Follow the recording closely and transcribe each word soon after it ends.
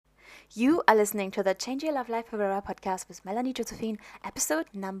You are listening to the Change Your Love Life Forever podcast with Melanie Josephine, episode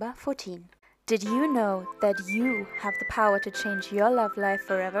number 14. Did you know that you have the power to change your love life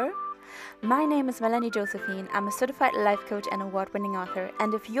forever? My name is Melanie Josephine. I'm a certified life coach and award-winning author,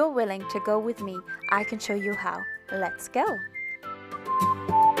 and if you're willing to go with me, I can show you how. Let's go!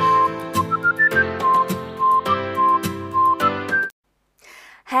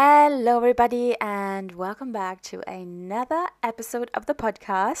 Hello, everybody, and welcome back to another episode of the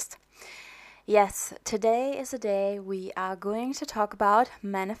podcast. Yes, today is the day we are going to talk about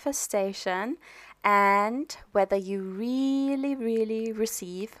manifestation and whether you really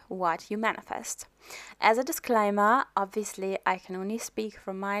receive what you manifest. As a disclaimer, obviously, I can only speak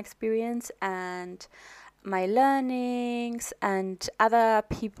from my experience and my learnings and other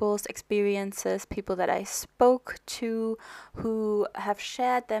people's experiences, people that I spoke to who have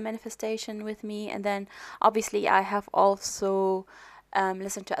shared their manifestation with me. And then obviously I have also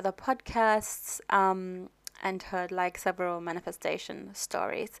listened to other podcasts and heard like several manifestation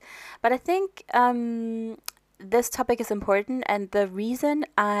stories. But I think this topic is important, and the reason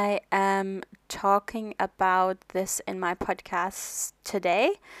I am talking about this in my podcast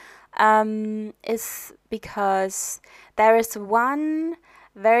today is because there is one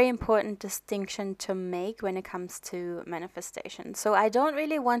very important distinction to make when it comes to manifestation. So I don't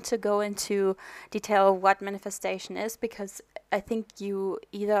really want to go into detail what manifestation is, because I think you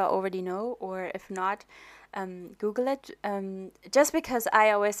either already know, or if not, Google it. Just because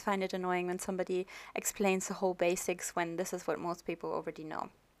I always find it annoying when somebody explains the whole basics when this is what most people already know.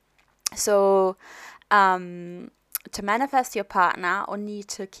 So to manifest your partner, only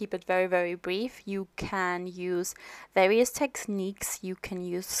to keep it very brief, you can use various techniques. You can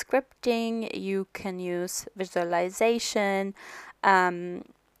use scripting, you can use visualization,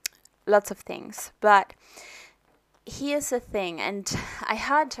 lots of things. But here's the thing, and I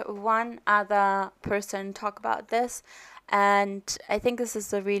had one other person talk about this, and I think this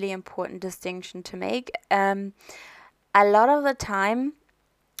is a really important distinction to make. A lot of the time,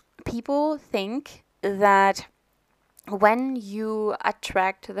 people think that when you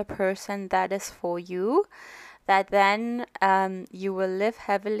attract the person that is for you, that then you will live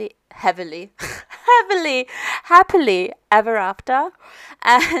happily ever after,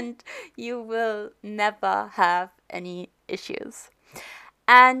 and you will never have any issues.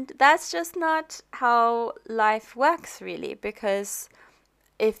 And that's just not how life works, really, because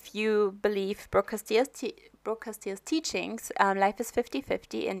if you believe Brooke Castillo's teachings, life is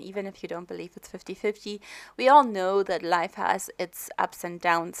 50-50, and even if you don't believe it's 50-50, we all know that life has its ups and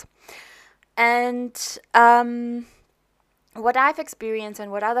downs. And what I've experienced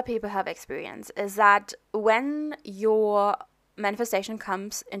and what other people have experienced is that when your manifestation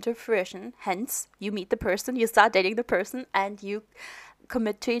comes into fruition, hence you meet the person, you start dating the person, and you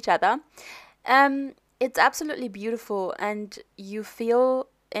commit to each other, it's absolutely beautiful, and you feel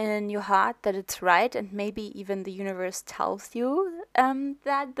in your heart that it's right, and maybe even the universe tells you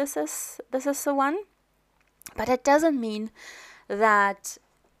that this is the one. But it doesn't mean that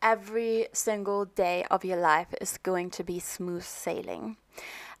every single day of your life is going to be smooth sailing.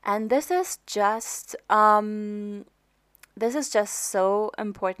 And this is just so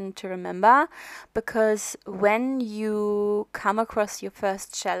important to remember, because when you come across your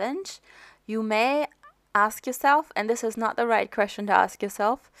first challenge, you may ask yourself, and this is not the right question to ask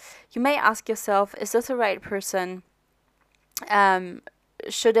yourself, you may ask yourself, is this the right person?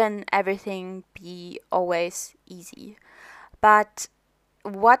 Shouldn't everything be always easy? But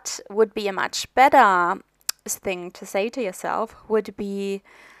what would be a much better thing to say to yourself would be,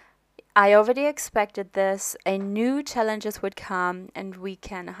 I already expected this, new challenges would come, and we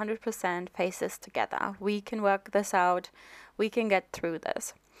can 100% face this together. We can work this out, we can get through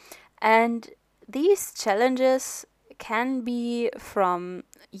this. And these challenges can be from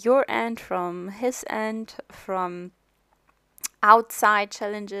your end, from his end, from outside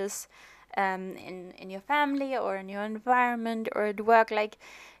challenges in your family or in your environment or at work, like,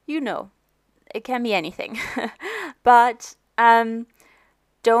 it can be anything. But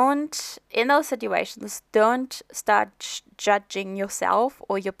don't, in those situations, don't start judging yourself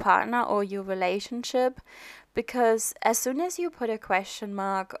or your partner or your relationship, because as soon as you put a question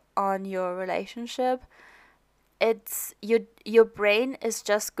mark on your relationship, it's your brain is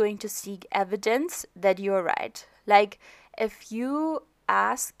just going to seek evidence that you're right. Like, if you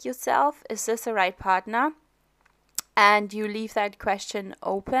ask yourself, is this the right partner? And you leave that question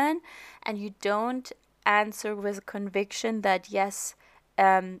open, and you don't answer with conviction that yes,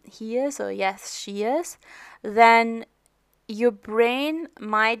 he is, or yes, she is, then your brain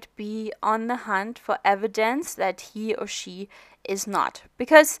might be on the hunt for evidence that he or she is not.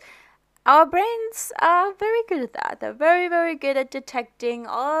 Because our brains are very good at that. They're very, very good at detecting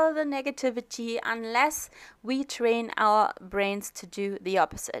all the negativity unless we train our brains to do the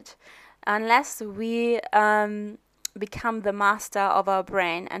opposite. Unless we become the master of our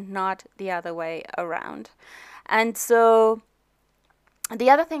brain and not the other way around. And so the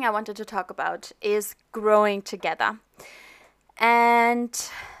other thing I wanted to talk about is growing together. And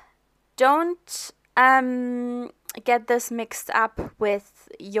don't get this mixed up with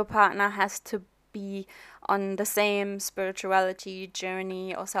your partner has to be on the same spirituality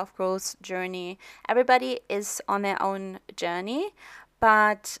journey or self-growth journey. Everybody is on their own journey,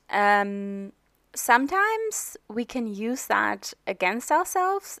 but sometimes we can use that against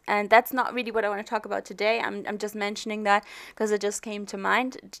ourselves, and that's not really what I want to talk about today. I'm just mentioning that because it just came to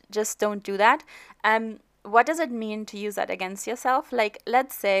mind. Just don't do that. What does it mean to use that against yourself? Like,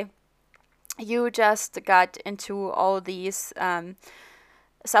 let's say you just got into all these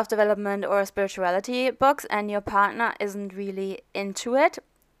self-development or spirituality books and your partner isn't really into it.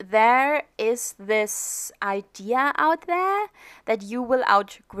 There is this idea out there that you will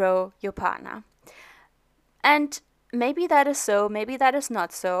outgrow your partner. And maybe that is so, maybe that is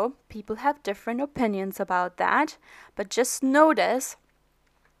not so. People have different opinions about that. But just notice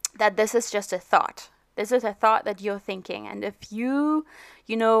that this is just a thought. This is a thought that you're thinking. And if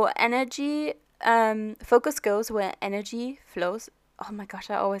energy, focus goes where energy flows. Oh my gosh,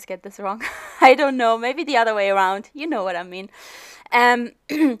 I always get this wrong. I don't know. Maybe the other way around. You know what I mean.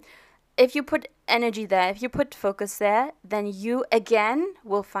 If you put energy there, if you put focus there, then you again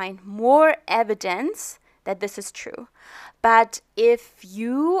will find more evidence that this is true. But if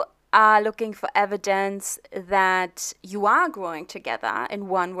you are looking for evidence that you are growing together in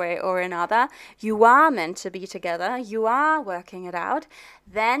one way or another, you are meant to be together, you are working it out,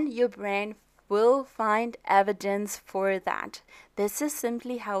 then your brain will find evidence for that. This is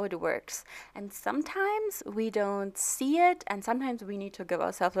simply how it works. And sometimes we don't see it, and sometimes we need to give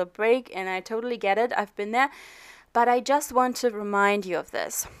ourselves a break, and I totally get it. I've been there. But I just want to remind you of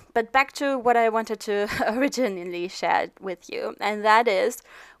this. But back to what I wanted to originally share with you, and that is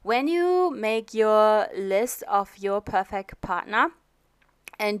when you make your list of your perfect partner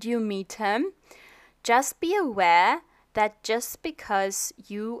and you meet him, just be aware that just because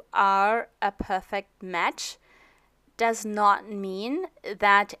you are a perfect match does not mean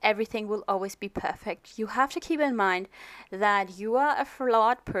that everything will always be perfect. You have to keep in mind that you are a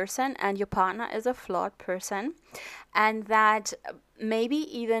flawed person and your partner is a flawed person, and that maybe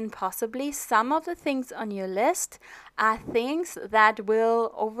even possibly some of the things on your list are things that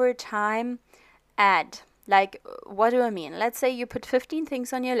will over time add. Like, what do I mean? Let's say you put 15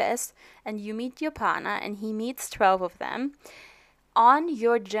 things on your list and you meet your partner and he meets 12 of them. On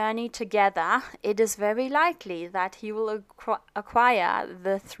your journey together, it is very likely that he will acquire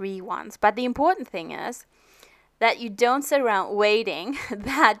the 3 ones. But the important thing is that you don't sit around waiting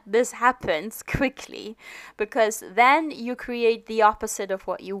that this happens quickly, because then you create the opposite of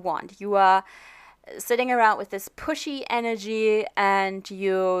what you want. You are sitting around with this pushy energy and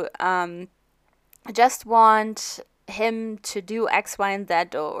you just want him to do X, Y, and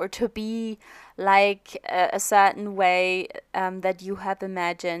Z, or to be like a certain way that you have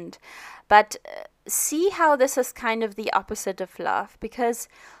imagined. But see how this is kind of the opposite of love, because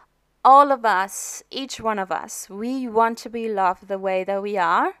all of us, each one of us, we want to be loved the way that we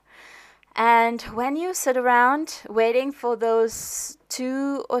are. And when you sit around waiting for those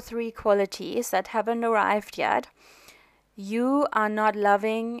 2 or 3 qualities that haven't arrived yet, you are not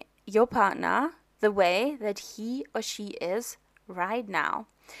loving your partner the way that he or she is right now.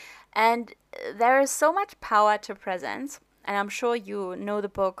 And there is so much power to presence. And I'm sure you know the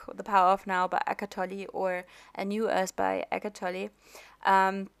book, The Power of Now by Eckhart Tolle, or A New Earth by Eckhart Tolle.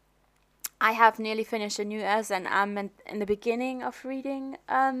 I have nearly finished A New Earth, and I'm in the beginning of reading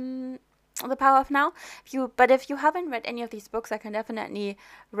The Power of Now. But if you haven't read any of these books, I can definitely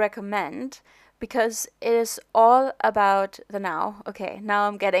recommend, because it is all about the now. Okay, now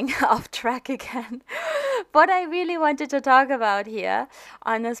I'm getting off track again. What I really wanted to talk about here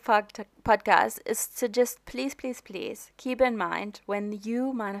on this podcast is to just please keep in mind, when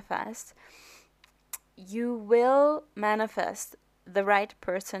you manifest, you will manifest the right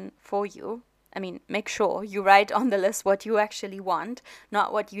person for you. I mean, make sure you write on the list what you actually want,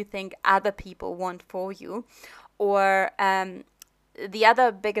 not what you think other people want for you. Or the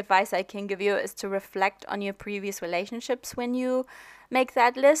other big advice I can give you is to reflect on your previous relationships when you make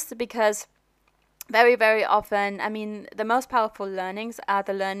that list, because very, very often, I mean, the most powerful learnings are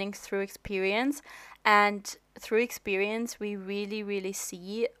the learnings through experience. And through experience, we really, really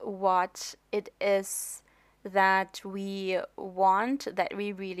see what it is that we want, that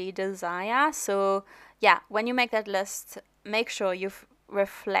we really desire. So yeah, when you make that list, make sure you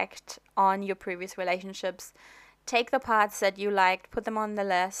reflect on your previous relationships. Take the parts that you liked, put them on the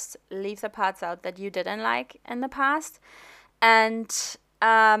list, leave the parts out that you didn't like in the past. And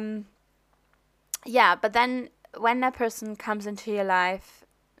yeah, but then when that person comes into your life,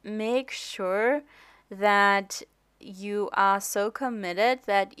 make sure that you are so committed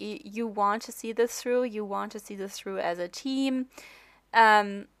that you want to see this through. You want to see this through as a team.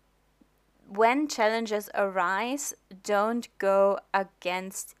 When challenges arise, don't go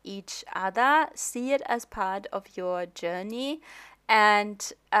against each other. See it as part of your journey,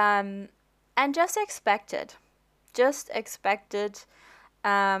 and just expect it. Just expect it,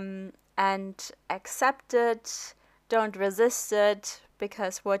 and accept it. Don't resist it,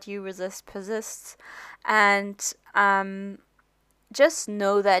 because what you resist persists. And just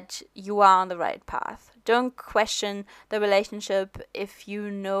know that you are on the right path. Don't question the relationship if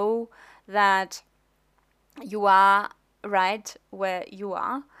you know that you are right where you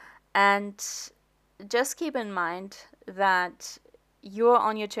are. And just keep in mind that you're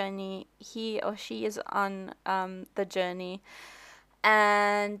on your journey, he or she is on the journey,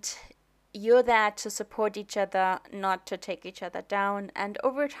 and you're there to support each other, not to take each other down. And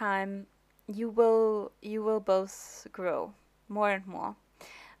over time, you will both grow more and more,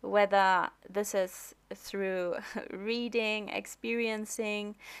 whether this is through reading,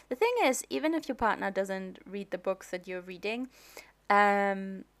 experiencing. The thing is, even if your partner doesn't read the books that you're reading,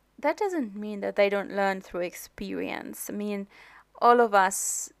 that doesn't mean that they don't learn through experience. I mean, all of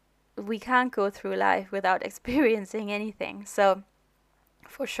us, we can't go through life without experiencing anything. So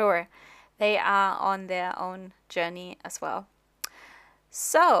for sure, they are on their own journey as well.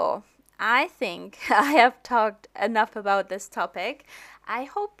 So I think I have talked enough about this topic. I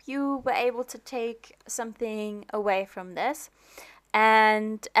hope you were able to take something away from this.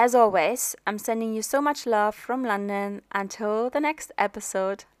 And as always, I'm sending you so much love from London. Until the next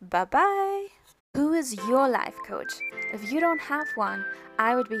episode, bye-bye. Who is your life coach? If you don't have one,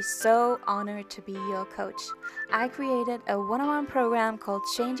 I would be so honored to be your coach. I created a one-on-one program called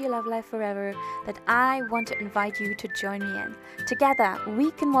Change Your Love Life Forever that I want to invite you to join me in. Together,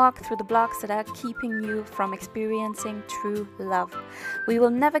 we can walk through the blocks that are keeping you from experiencing true love. We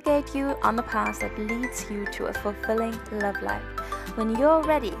will navigate you on the path that leads you to a fulfilling love life. When you're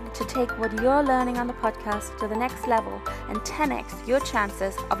ready to take what you're learning on the podcast to the next level and 10x your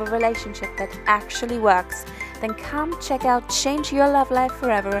chances of a relationship that actually works, then come check out Change Your Love Life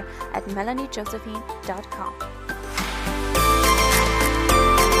Forever at melaniejosephine.com.